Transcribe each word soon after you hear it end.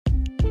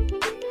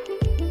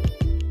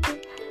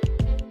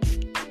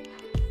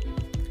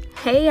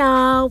Hey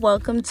y'all,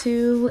 welcome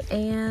to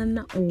And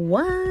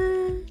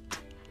What?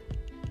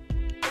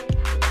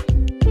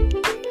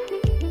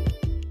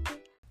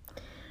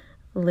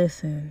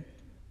 Listen.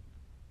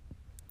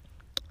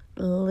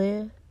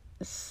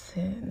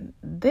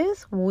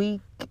 This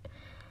week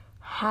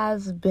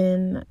has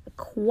been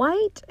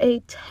quite a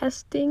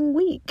testing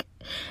week.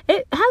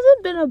 It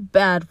hasn't been a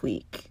bad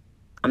week.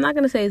 I'm not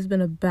going to say it's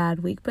been a bad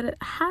week, but it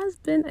has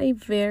been a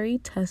very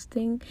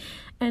testing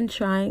and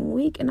trying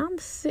week. And I'm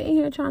sitting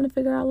here trying to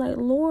figure out,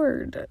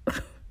 Lord,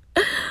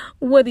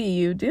 what are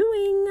you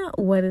doing?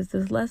 What is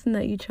this lesson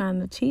that you're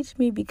trying to teach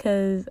me?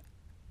 Because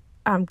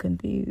I'm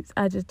confused.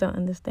 I just don't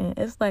understand.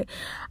 It's like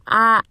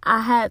I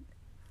had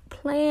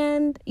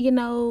planned,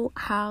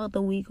 how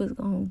the week was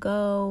going to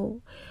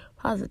go,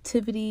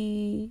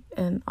 positivity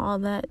and all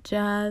that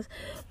jazz.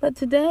 But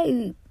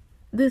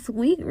this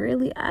week,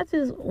 really, I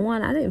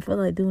didn't feel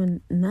like doing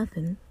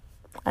nothing.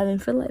 I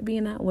didn't feel like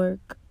being at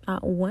work,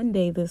 not one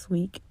day this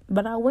week,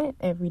 but I went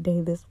every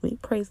day this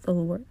week. Praise the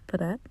Lord for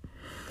that.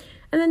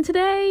 And then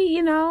today,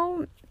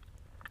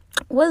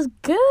 was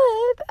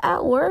good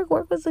at work.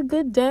 Work was a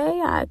good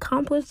day. I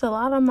accomplished a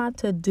lot on my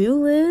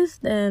to-do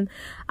list, and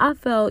I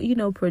felt,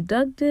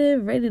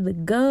 productive, ready to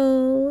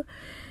go.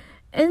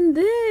 And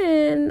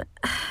then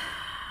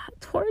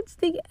towards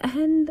the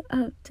end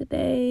of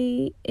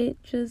today,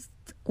 it just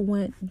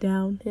went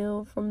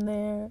downhill from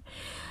there.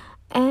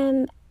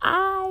 And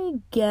I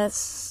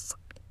guess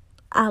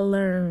I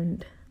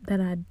learned that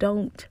I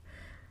don't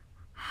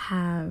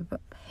have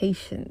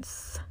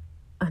patience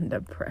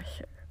under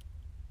pressure.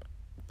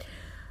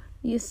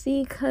 You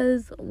see,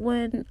 because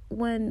when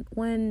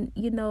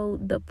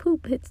the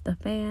poop hits the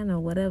fan, or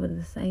whatever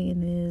the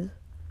saying is,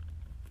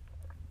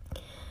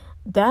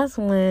 that's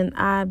when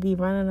I be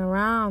running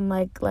around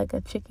like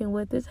a chicken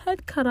with its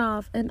head cut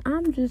off. And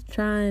I'm just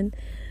trying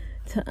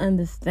to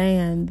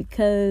understand,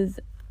 because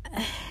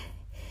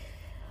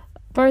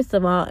first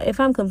of all, if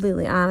I'm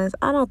completely honest,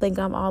 I don't think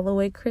I'm all the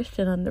way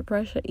Christian under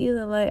pressure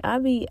either. I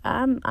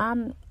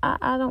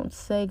don't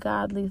say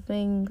godly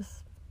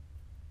things.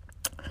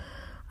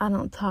 I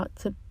don't talk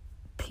to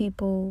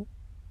people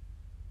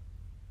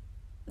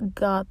in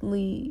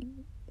godly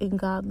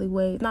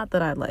ways. Not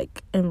that I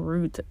am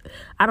rude.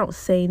 I don't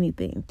say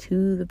anything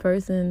to the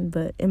person,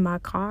 but in my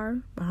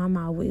car, behind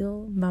my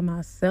wheel, by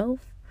myself,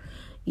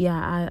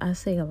 yeah, I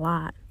say a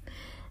lot.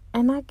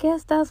 And I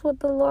guess that's what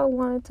the Lord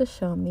wanted to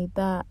show me,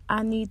 that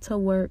I need to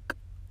work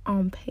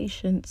on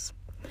patience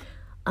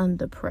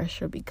under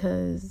pressure,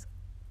 because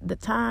the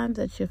times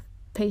that your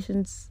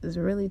patience is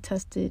really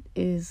tested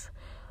is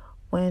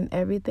when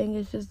everything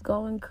is just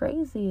going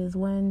crazy, is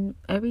when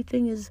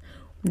everything is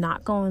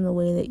not going the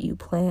way that you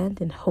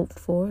planned and hoped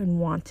for and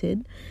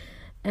wanted.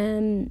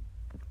 And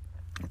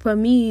for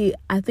me,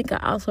 I think I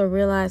also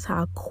realized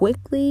how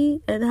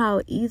quickly and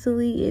how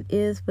easily it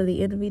is for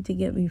the enemy to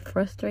get me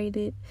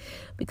frustrated,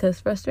 because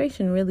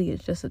frustration really is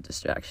just a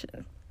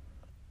distraction.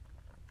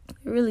 It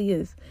really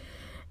is.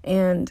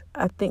 And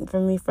I think for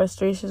me,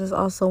 frustration is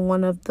also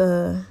one of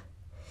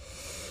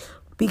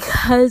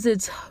because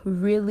it's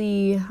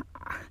really,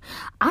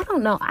 I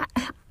don't know,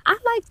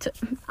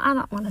 I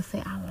don't want to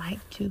say I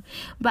like to,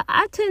 but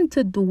I tend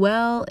to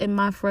dwell in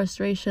my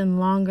frustration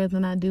longer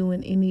than I do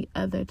in any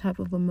other type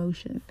of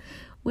emotion,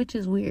 which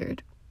is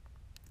weird.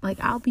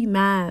 I'll be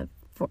mad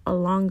for a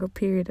longer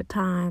period of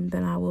time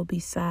than I will be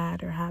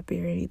sad or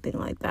happy or anything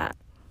like that.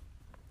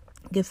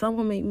 If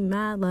someone make me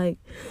mad,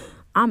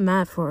 I'm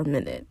mad for a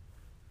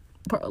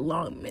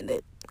long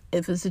minute.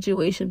 If a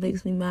situation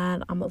makes me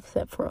mad, I'm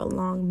upset for a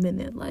long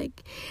minute,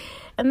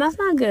 and that's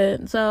not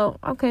good. So,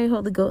 okay,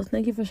 Holy Ghost,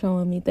 thank you for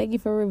showing me. Thank you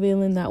for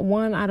revealing that,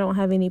 one, I don't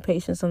have any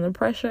patience under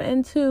pressure,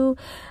 and two,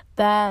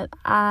 that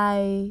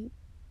I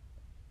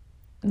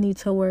need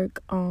to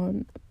work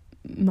on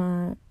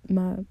my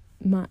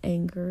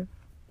anger.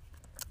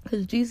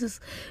 Because Jesus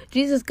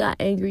got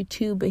angry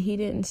too, but he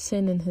didn't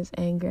sin in his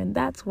anger, and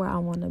that's where I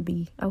want to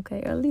be,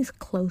 okay, or at least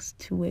close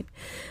to it,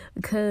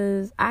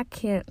 because I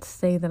can't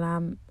say that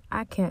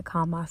I can't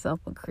call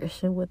myself a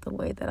Christian with the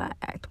way that I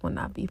act when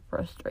I be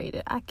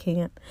frustrated. I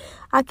can't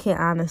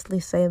honestly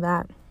say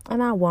that.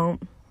 And I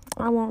won't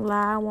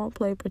lie. I won't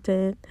play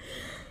pretend.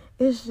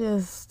 It's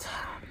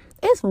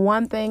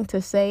one thing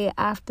to say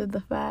after the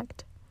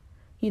fact,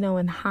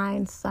 in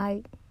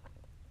hindsight.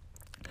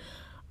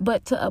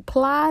 But to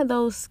apply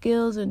those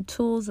skills and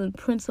tools and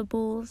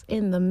principles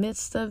in the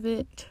midst of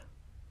it.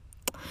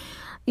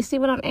 You see,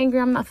 when I'm angry,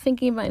 I'm not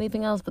thinking about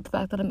anything else but the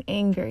fact that I'm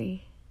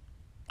angry.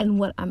 And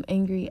what I'm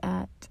angry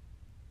at.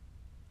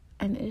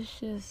 And it's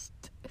just,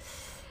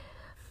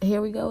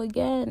 here we go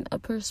again, a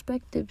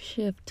perspective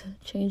shift,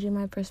 changing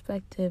my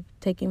perspective,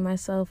 taking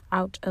myself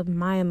out of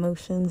my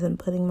emotions and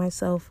putting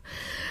myself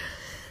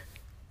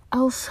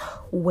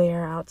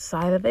elsewhere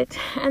outside of it.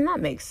 And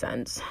that makes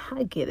sense.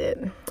 I get it.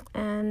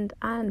 And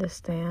I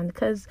understand,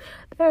 because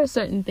there are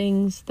certain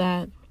things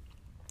that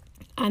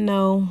I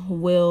know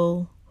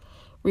will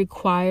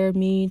require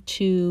me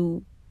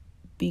to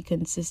be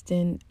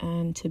consistent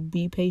and to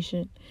be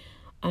patient.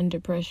 under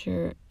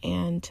pressure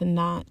and to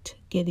not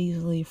get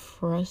easily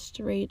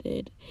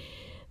frustrated,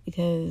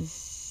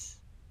 because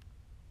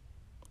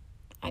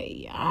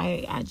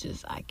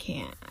I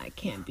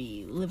can't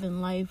be living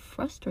life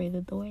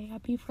frustrated the way I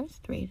be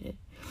frustrated.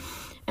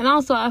 And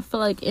also, I feel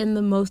like in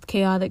the most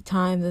chaotic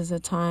times is a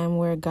time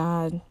where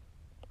God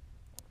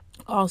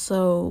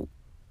also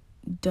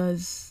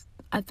does,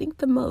 I think,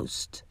 the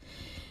most,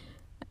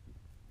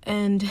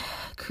 and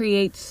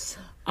creates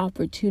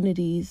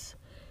opportunities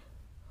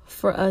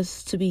for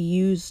us to be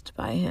used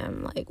by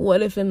him. Like,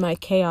 what if in my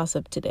chaos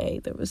of today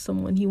there was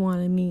someone he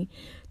wanted me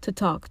to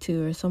talk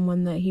to, or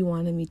someone that he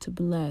wanted me to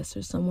bless,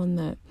 or someone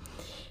that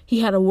he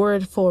had a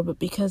word for, but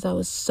because I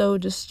was so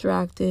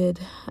distracted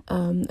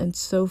and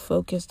so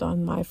focused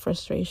on my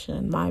frustration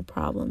and my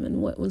problem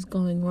and what was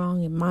going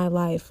wrong in my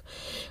life,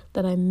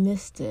 that I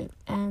missed it.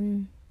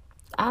 And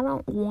I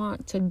don't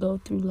want to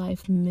go through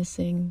life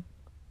missing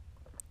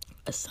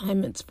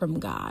assignments from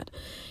God,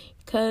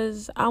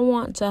 because I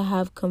want to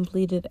have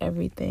completed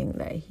everything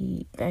that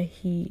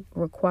he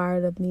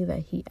required of me, that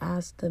he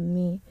asked of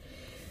me.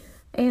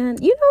 And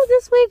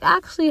this week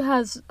actually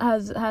has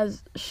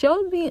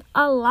showed me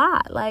a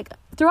lot. Like,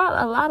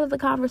 throughout a lot of the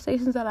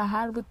conversations that I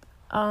had with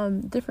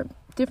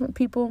different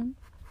people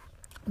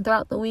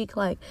throughout the week,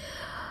 like,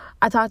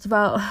 I talked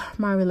about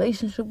my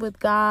relationship with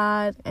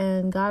God,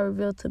 and God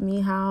revealed to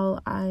me how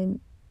I'm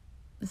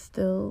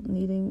still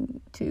needing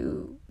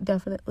to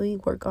definitely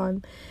work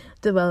on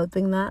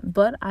developing that.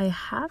 But I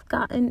have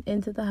gotten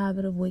into the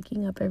habit of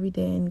waking up every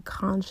day and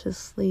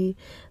consciously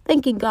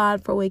thanking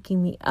God for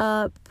waking me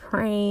up,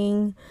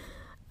 praying,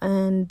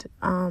 and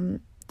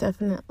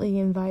definitely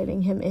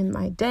inviting him in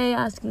my day,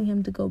 asking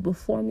him to go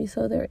before me.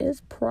 So there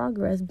is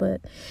progress,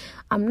 but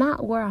I'm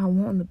not where I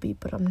want to be,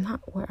 but I'm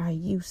not where I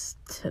used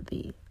to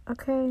be.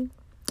 Okay?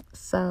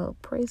 So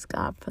praise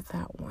God for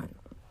that one.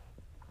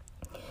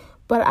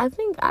 But I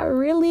think I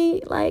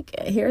really,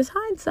 here's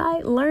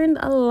hindsight, learned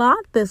a lot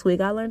this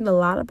week. I learned a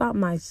lot about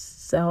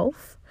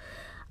myself.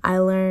 I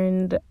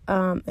learned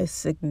a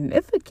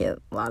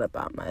significant lot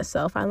about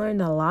myself. I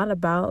learned a lot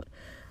about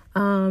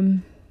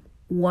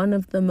one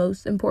of the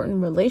most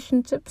important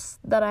relationships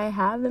that I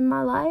have in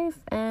my life.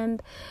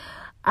 And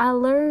I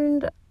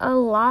learned a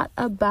lot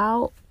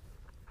about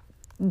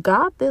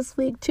God this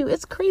week too.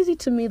 It's crazy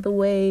to me the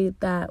way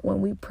that when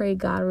we pray,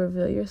 God,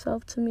 reveal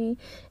yourself to me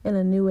in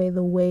a new way,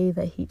 the way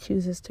that he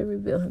chooses to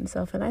reveal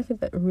himself. And I think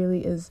that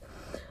really is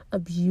a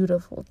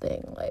beautiful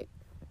thing. Like,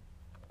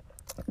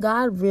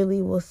 God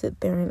really will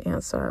sit there and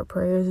answer our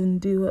prayers and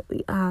do what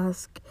we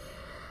ask.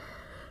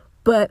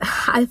 But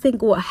I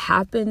think what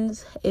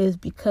happens is,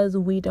 because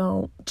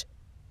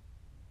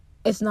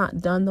it's not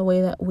done the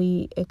way that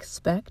we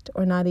expect,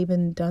 or not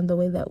even done the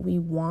way that we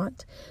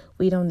want,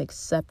 we don't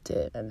accept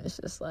it. And it's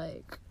just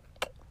like,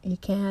 you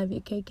can't have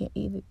your cake and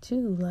eat it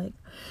too. Like,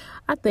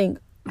 I think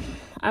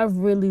I've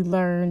really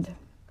learned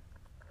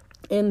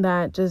in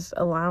that, just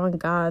allowing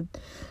God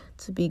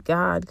to be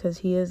God, because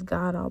he is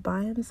God all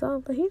by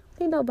himself, but he don't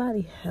need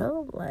nobody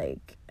help.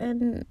 Like,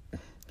 and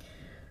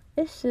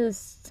it's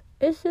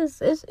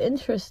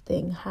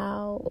interesting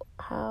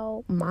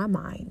how my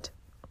mind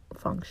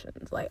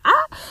functions. Like,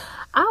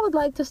 I would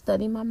like to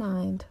study my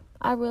mind.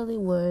 I really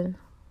would.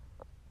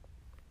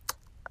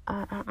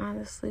 I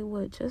honestly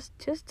would, just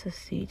to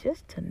see,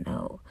 just to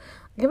know.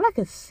 Like, if I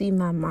could see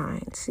my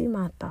mind, see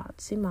my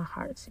thoughts, see my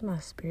heart, see my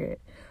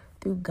spirit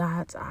through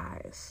God's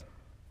eyes,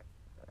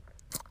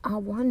 I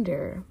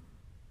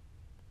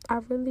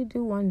really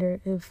do wonder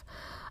if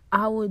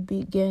I would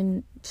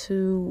begin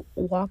to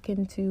walk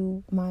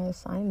into my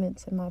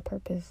assignments and my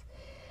purpose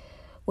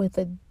with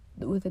a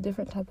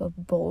different type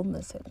of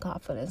boldness and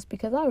confidence,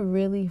 because I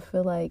really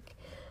feel like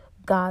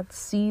God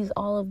sees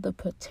all of the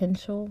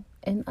potential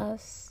in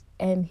us,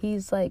 and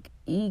he's like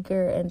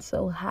eager and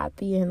so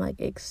happy and like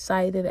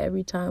excited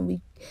every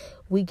time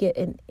we get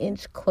an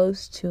inch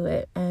close to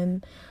it.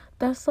 And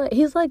that's like,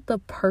 he's like the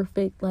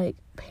perfect like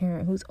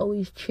parent who's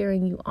always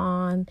cheering you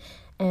on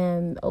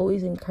and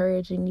always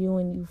encouraging you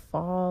when you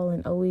fall,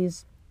 and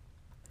always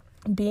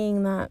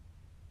being that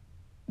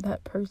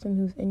person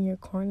who's in your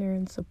corner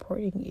and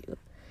supporting you.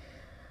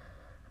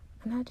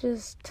 And I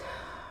just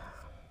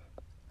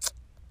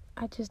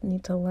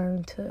need to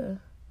learn to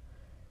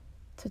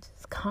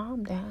just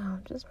calm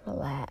down, just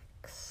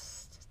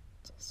relax,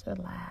 just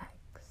relax,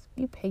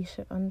 be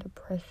patient under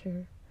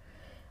pressure,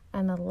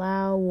 and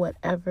allow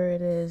whatever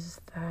it is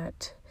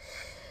that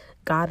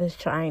God is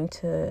trying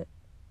to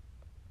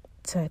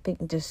I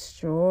think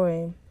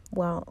destroy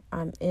while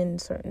I'm in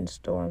certain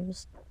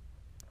storms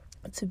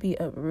to be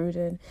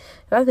uprooted.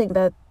 And I think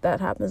that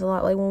happens a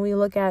lot. Like, when we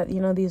look at,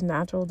 these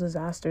natural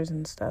disasters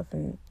and stuff,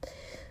 and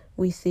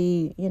we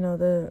see,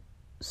 the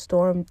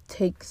storm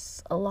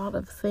takes a lot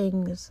of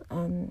things.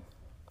 And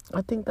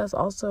I think that's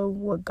also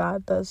what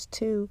God does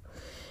too,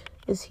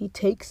 is he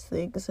takes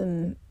things.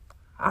 And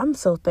I'm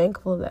so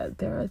thankful that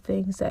there are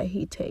things that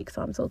he takes.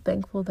 I'm so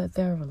thankful that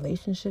there are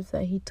relationships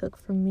that he took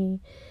from me,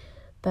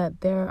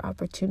 that there are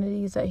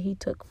opportunities that he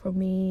took from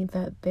me,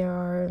 that there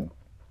are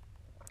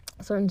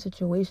certain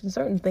situations,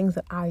 certain things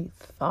that I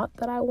thought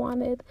that I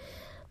wanted,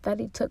 that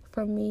he took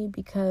from me.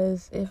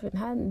 Because if it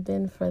hadn't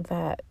been for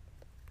that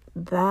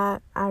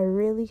I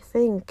really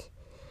think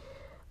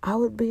I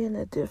would be in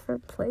a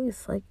different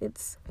place. Like,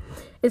 it's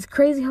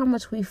crazy how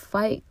much we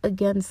fight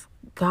against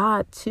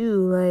God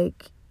too.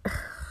 Like,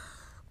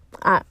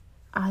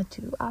 I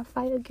do. I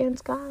fight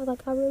against God.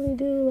 Like, I really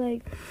do.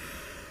 Like,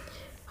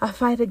 I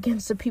fight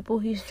against the people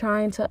he's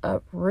trying to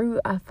uproot.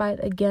 I fight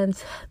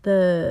against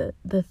the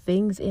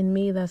things in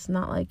me that's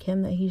not like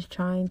him, that he's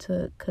trying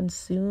to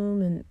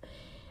consume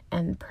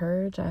and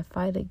purge. I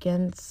fight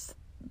against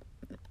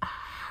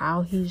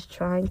how he's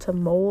trying to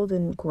mold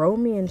and grow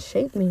me and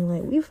shape me.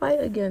 Like, we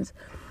fight against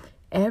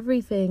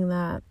everything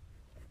that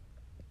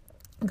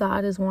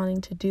God is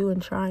wanting to do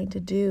and trying to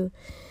do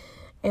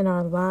in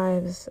our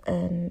lives.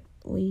 And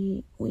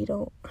we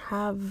don't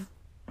have,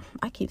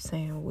 I keep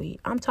saying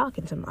I'm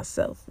talking to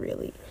myself,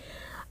 really.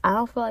 I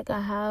don't feel like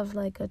I have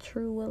like a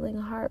true willing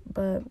heart,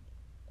 but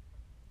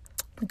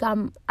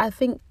I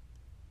think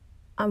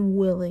I'm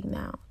willing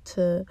now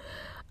to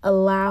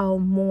allow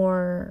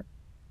more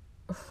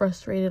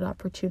frustrated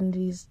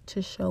opportunities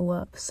to show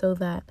up, so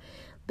that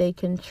they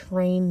can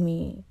train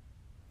me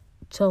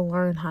to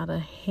learn how to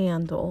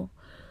handle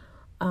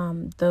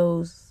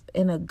those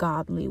in a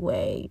godly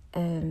way,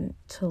 and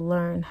to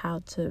learn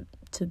how to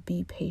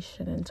be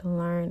patient, and to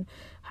learn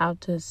how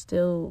to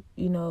still,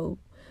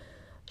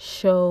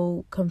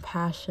 show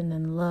compassion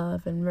and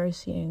love and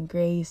mercy and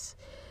grace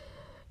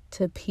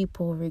to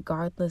people,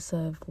 regardless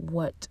of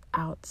what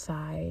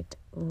outside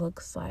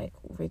looks like,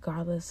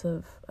 regardless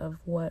of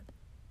what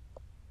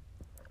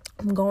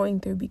I'm going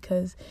through.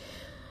 Because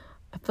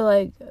I feel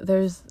like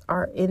there's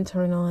our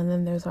internal and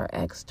then there's our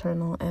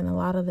external. And a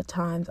lot of the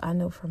times, I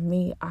know for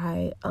me,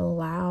 I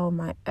allow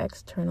my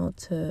external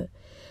to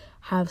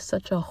have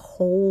such a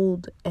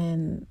hold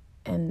and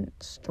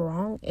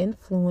strong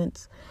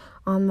influence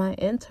on my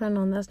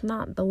internal. And that's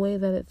not the way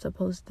that it's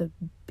supposed to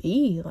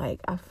be. Like,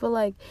 I feel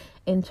like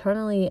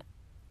internally,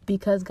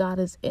 because God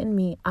is in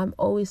me, I'm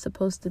always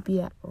supposed to be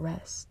at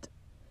rest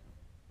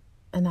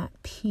and at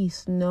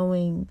peace,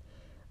 knowing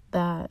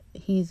that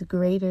he's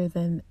greater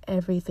than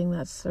everything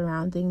that's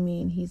surrounding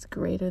me, and he's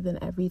greater than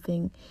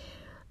everything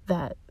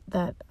that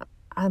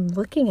I'm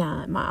looking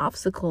at, my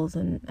obstacles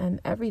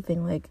and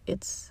everything. Like,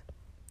 it's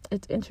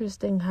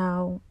interesting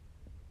how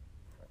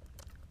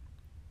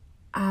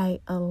I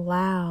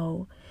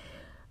allow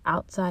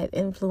outside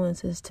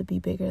influences to be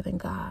bigger than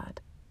God.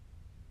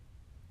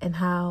 And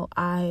how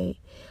and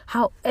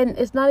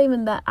it's not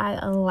even that I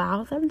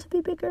allow them to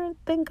be bigger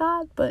than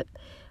God, but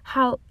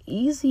how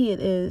easy it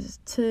is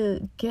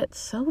to get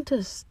so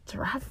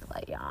distracted.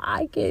 Like,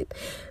 I get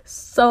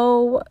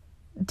so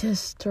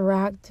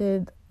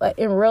distracted. Like,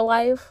 in real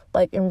life,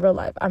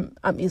 I'm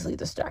easily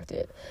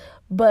distracted.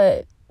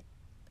 But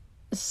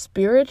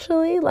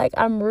spiritually, like,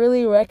 I'm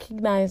really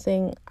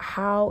recognizing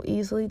how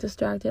easily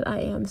distracted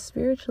I am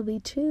spiritually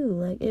too.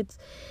 Like,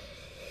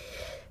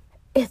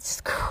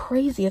 it's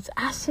crazy. It's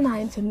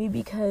asinine to me,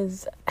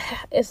 because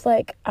it's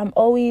like I'm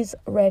always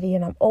ready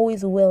and I'm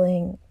always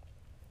willing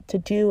to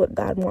do what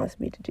God wants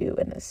me to do.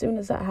 And as soon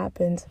as that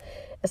happens,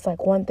 it's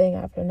like one thing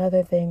after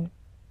another thing.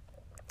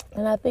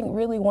 And I think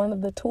really one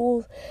of the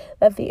tools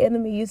that the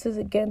enemy uses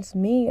against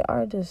me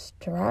are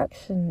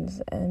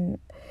distractions. And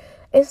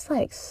it's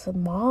like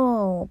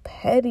small,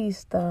 petty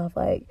stuff,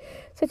 like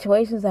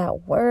situations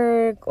at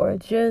work, or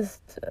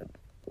just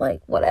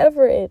like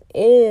whatever it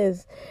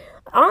is.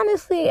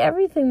 Honestly,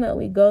 everything that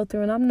we go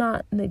through, and I'm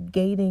not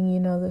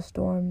negating, the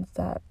storms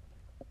that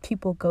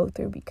people go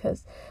through,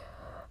 because,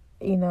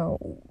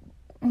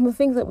 the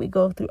things that we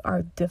go through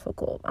are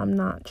difficult. I'm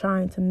not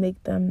trying to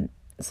make them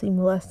seem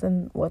less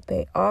than what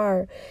they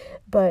are,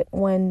 but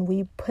when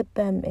we put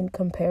them in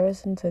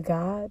comparison to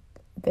God,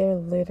 they're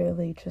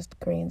literally just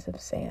grains of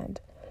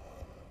sand.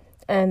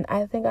 And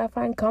I think I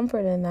find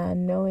comfort in that,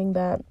 knowing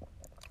that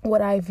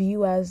what I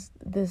view as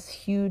this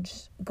huge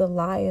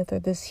Goliath or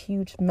this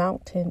huge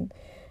mountain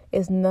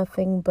is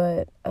nothing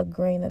but a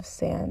grain of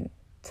sand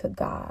to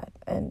God.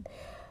 And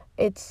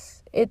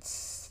it's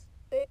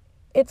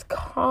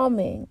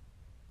calming.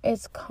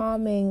 It's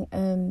calming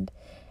and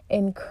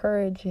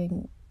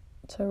encouraging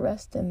to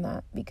rest in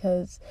that,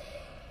 because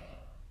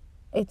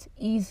it's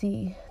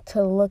easy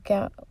to look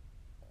at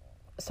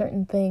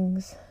certain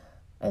things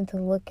and to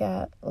look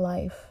at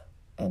life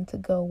and to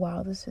go,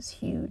 wow, this is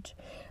huge.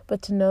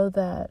 But to know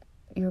that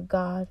your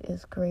God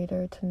is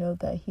greater, to know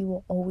that he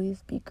will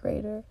always be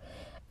greater,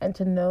 and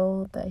to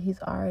know that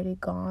he's already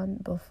gone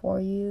before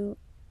you,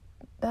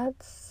 that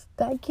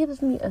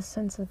gives me a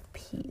sense of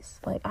peace.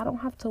 Like, I don't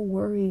have to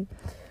worry.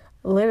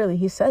 Literally,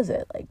 he says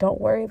it, like,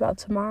 don't worry about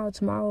tomorrow.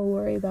 Tomorrow will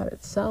worry about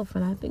itself.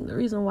 And I think the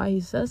reason why he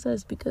says that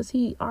is because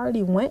he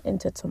already went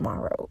into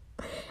tomorrow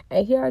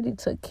and he already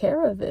took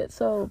care of it.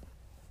 So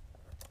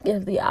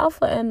if the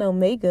Alpha and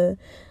Omega,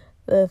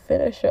 the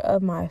finisher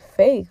of my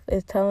faith,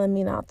 is telling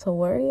me not to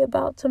worry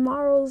about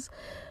tomorrow's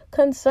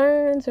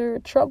concerns or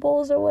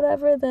troubles or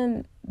whatever,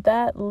 then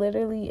that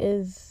literally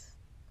is,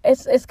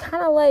 it's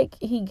kind of like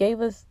he gave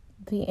us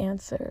the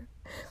answer.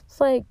 It's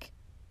like,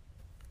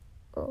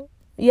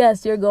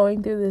 yes, you're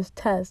going through this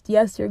test.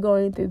 Yes, you're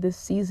going through this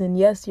season.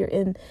 Yes, you're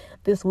in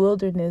this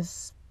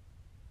wilderness,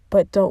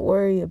 but don't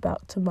worry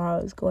about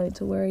tomorrow. It's going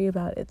to worry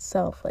about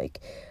itself. Like,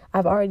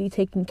 I've already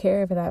taken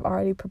care of it. I've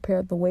already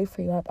prepared the way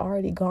for you. I've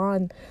already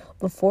gone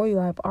before you.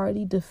 I've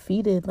already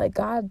defeated. Like,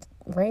 God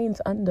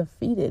reigns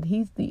undefeated.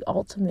 He's the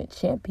ultimate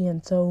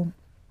champion. So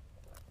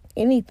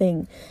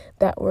anything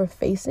that we're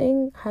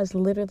facing has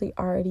literally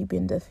already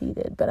been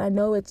defeated. But I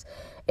know it's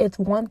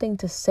one thing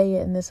to say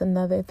it, and it's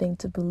another thing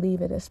to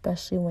believe it,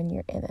 especially when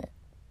you're in it.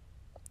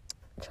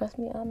 Trust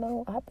me, I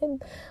know. I've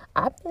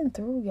been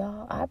through,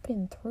 y'all. I've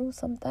been through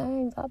some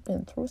things. I've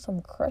been through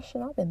some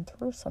crushing. I've been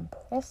through some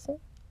pressing.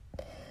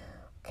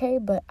 Okay,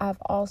 but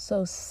I've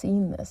also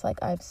seen this. Like,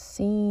 I've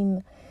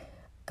seen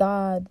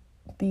God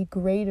be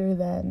greater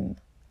than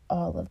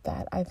all of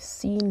that. I've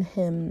seen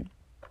him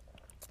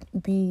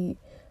be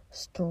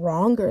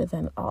stronger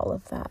than all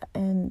of that.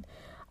 And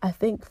I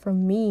think for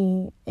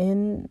me,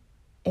 in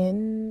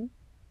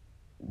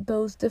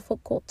those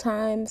difficult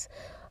times,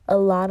 a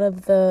lot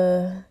of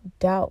the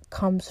doubt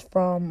comes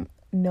from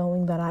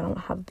knowing that I don't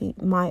have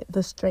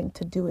the strength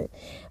to do it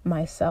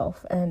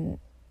myself, and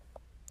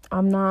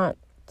I'm not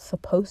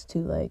supposed to.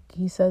 Like,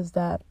 he says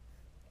that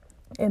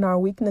in our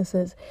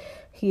weaknesses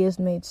he is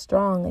made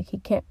strong. Like, he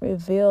can't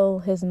reveal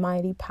his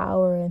mighty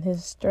power and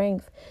his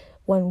strength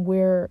when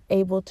we're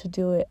able to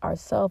do it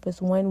ourselves.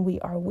 Is when we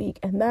are weak.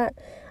 And that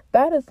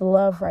is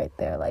love right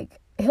there. Like,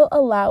 he'll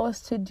allow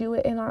us to do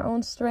it in our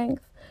own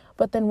strength,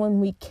 but then when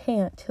we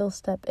can't, he'll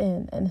step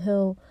in and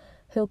he'll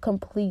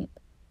complete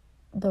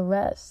the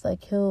rest.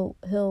 Like, he'll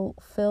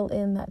fill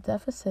in that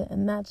deficit.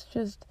 And that's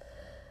just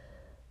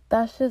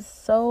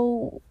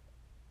so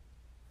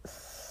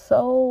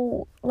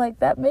like,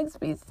 that makes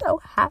me so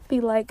happy.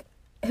 Like,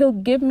 he'll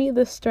give me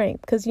the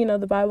strength, because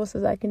the Bible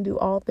says I can do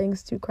all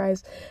things through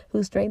Christ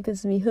who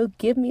strengthens me. He'll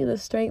give me the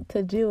strength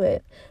to do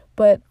it.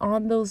 But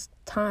on those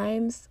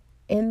times,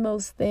 in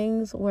those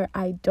things where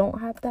I don't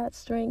have that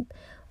strength,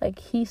 like,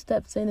 he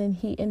steps in and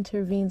he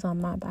intervenes on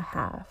my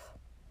behalf.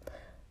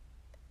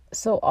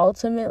 So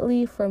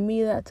ultimately, for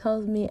me, that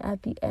tells me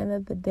at the end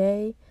of the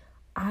day,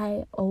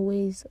 I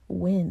always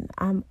win.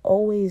 I'm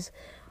always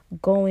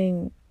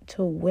going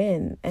to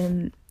win.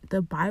 And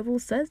the Bible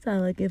says that,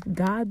 like, if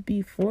God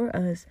be for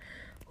us,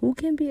 who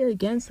can be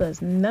against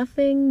us?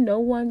 Nothing, no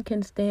one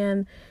can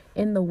stand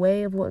in the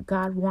way of what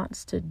God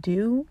wants to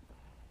do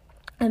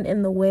and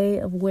in the way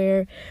of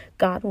where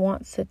God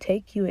wants to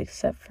take you,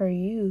 except for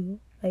you.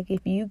 Like,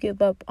 if you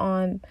give up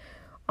on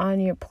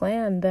your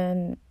plan,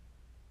 then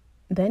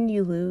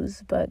you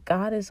lose. But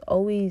God is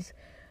always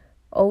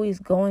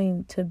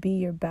going to be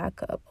your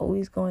backup,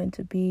 always going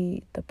to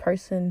be the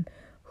person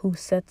who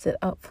sets it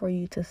up for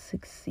you to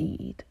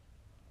succeed,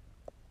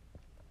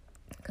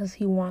 because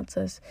he wants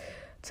us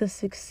to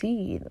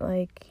succeed.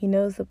 Like, he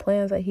knows the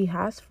plans that he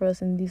has for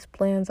us, and these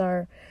plans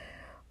are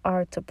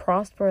to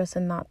prosper us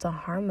and not to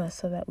harm us,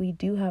 so that we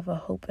do have a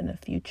hope and a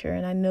future.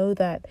 And I know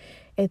that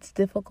it's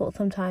difficult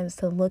sometimes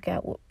to look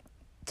at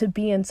to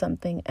be in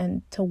something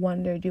and to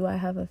wonder, do I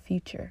have a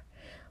future?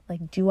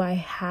 Like, do I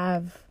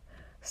have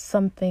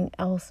something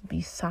else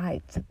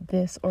besides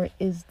this, or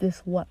is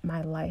this what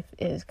my life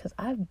is? Because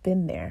I've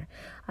been there.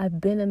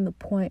 I've been in the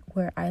point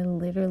where I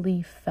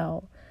literally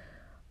felt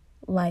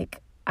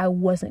like I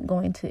wasn't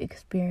going to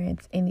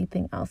experience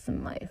anything else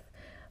in life.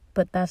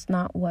 But that's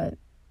not what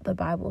the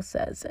Bible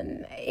says.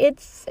 And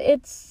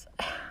it's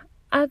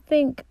I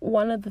think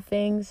one of the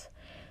things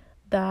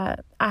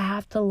that I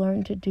have to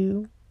learn to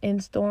do in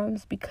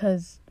storms,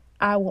 because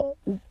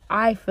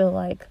I feel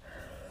like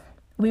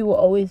we will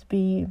always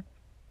be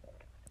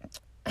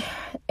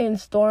in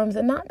storms,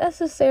 and not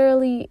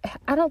necessarily,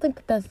 I don't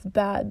think that's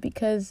bad,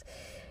 because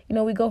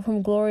we go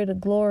from glory to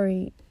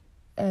glory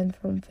and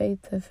from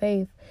faith to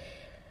faith,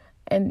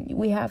 and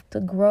we have to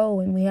grow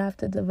and we have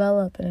to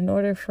develop. And in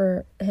order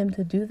for him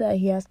to do that,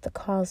 he has to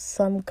cause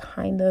some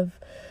kind of,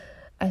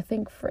 I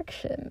think,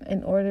 friction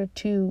in order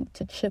to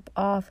chip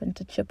off and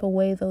to chip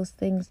away those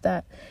things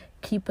that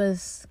keep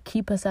us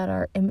at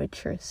our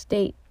immature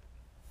state.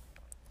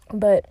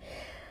 But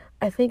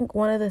I think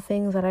one of the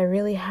things that I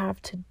really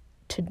have to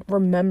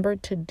remember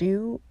to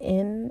do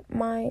in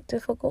my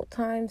difficult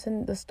times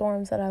and the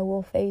storms that I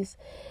will face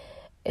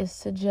is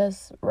to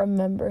just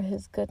remember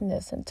his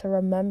goodness, and to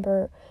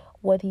remember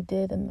what he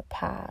did in the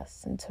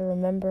past, and to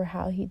remember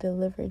how he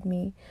delivered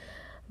me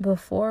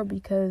before,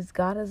 because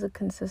God is a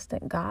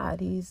consistent God.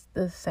 He's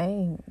the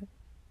same.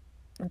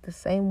 Like, the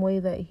same way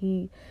that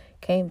he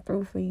came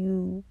through for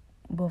you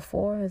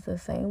before is the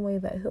same way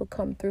that he'll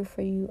come through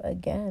for you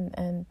again.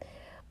 And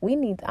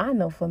I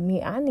know for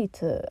me, I need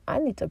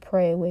to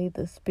pray away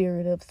the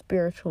spirit of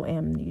spiritual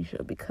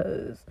amnesia,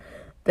 because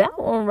that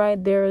one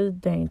right there is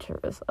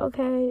dangerous.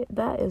 Okay,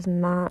 that is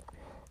not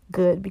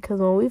good, because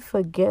when we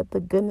forget the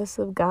goodness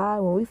of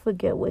God, when we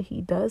forget what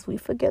he does, we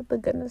forget the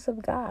goodness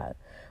of God.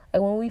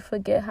 Like, when we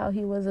forget how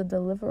he was a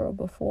deliverer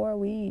before,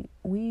 we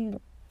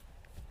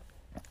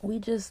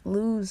just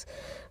lose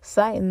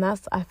sight. And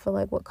that's, I feel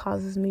like, what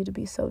causes me to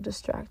be so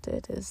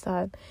distracted, is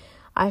that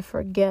I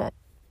forget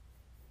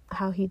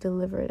how he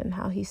delivered and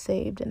how he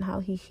saved and how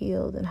he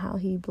healed and how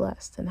he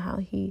blessed and how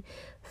he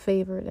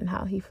favored and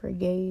how he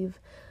forgave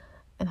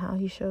and how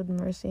he showed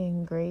mercy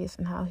and grace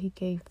and how he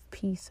gave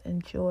peace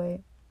and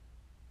joy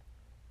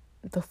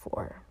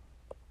before.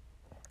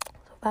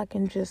 So if I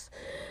can just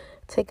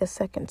take a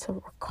second to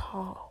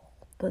recall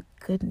the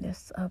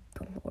goodness of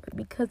the Lord,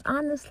 because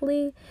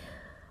honestly,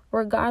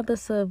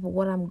 regardless of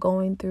what I'm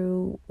going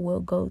through,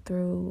 will go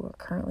through, or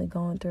currently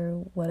going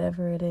through,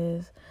 whatever it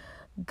is,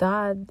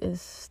 God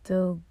is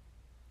still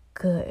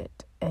good,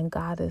 and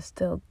God is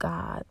still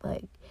God.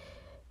 Like,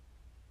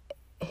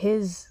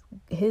 his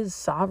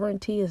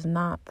sovereignty is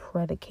not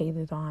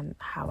predicated on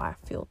how I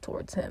feel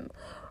towards him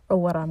or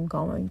what I'm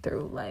going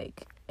through.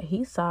 Like,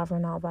 he's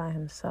sovereign all by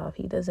himself.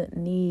 He doesn't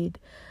need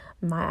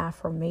my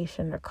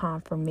affirmation or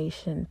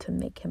confirmation to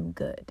make him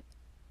good.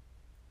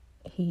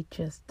 He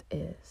just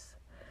is.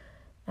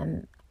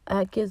 And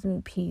that gives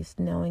me peace,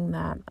 knowing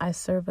that I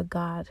serve a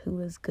God who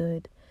is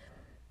good,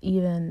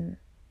 even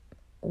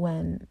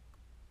when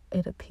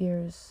it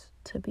appears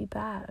to be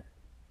bad.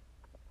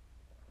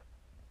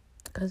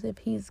 Because if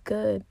he's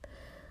good,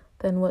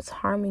 then what's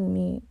harming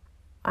me,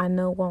 I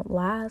know won't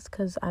last,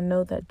 because I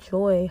know that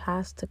joy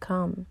has to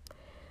come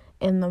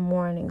in the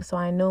morning. So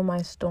I know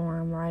my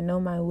storm, or I know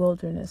my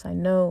wilderness, I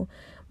know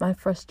my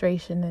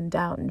frustration and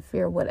doubt and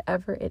fear,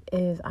 whatever it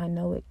is, I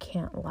know it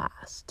can't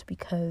last,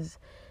 because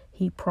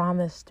he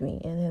promised me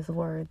in his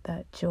word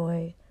that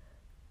joy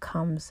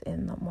comes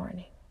in the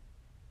morning.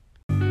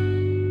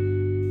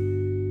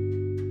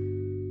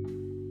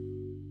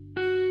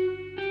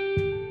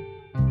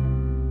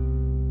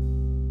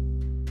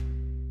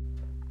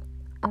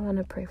 I want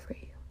to pray for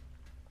you.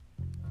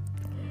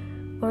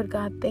 Lord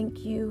God,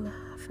 thank you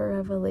for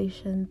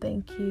revelation.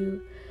 Thank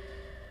you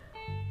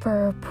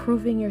for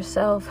proving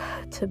yourself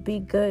to be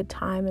good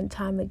time and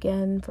time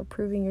again, for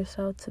proving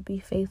yourself to be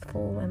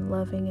faithful and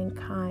loving and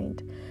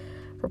kind,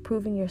 for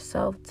proving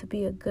yourself to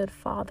be a good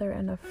father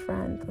and a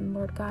friend. And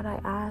Lord God, I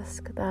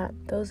ask that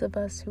those of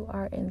us who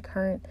are in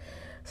current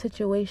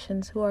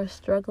situations, who are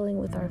struggling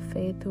with our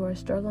faith, who are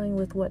struggling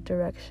with what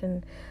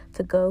direction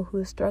to go, who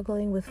is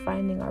struggling with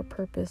finding our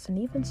purpose, and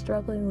even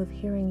struggling with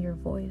hearing your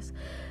voice,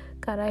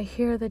 God, I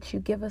hear that you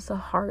give us a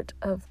heart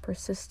of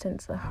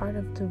persistence, a heart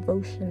of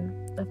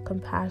devotion, of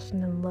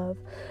compassion and love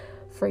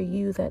for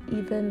you, that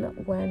even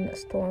when a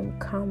storm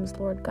comes,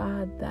 Lord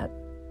God, that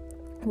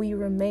we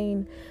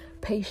remain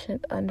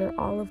patient under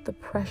all of the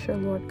pressure,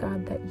 Lord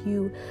God, that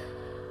you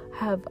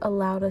have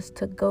allowed us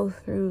to go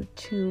through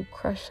to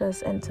crush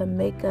us and to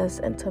make us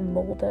and to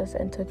mold us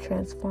and to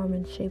transform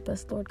and shape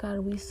us. Lord God,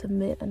 we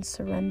submit and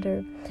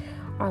surrender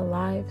our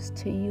lives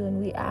to you, and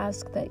we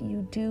ask that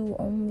you do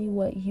only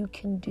what you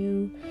can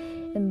do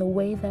in the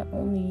way that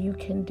only you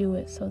can do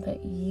it, so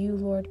that you,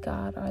 Lord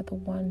God, are the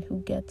one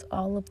who gets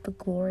all of the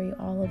glory,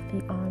 all of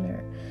the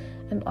honor,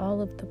 and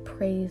all of the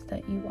praise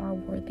that you are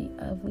worthy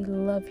of. We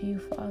love you,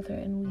 Father,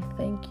 and we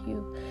thank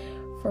you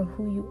for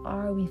who you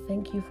are. We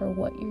thank you for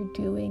what you're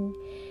doing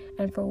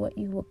and for what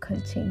you will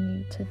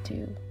continue to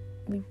do.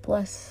 We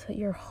bless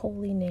your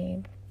holy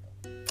name.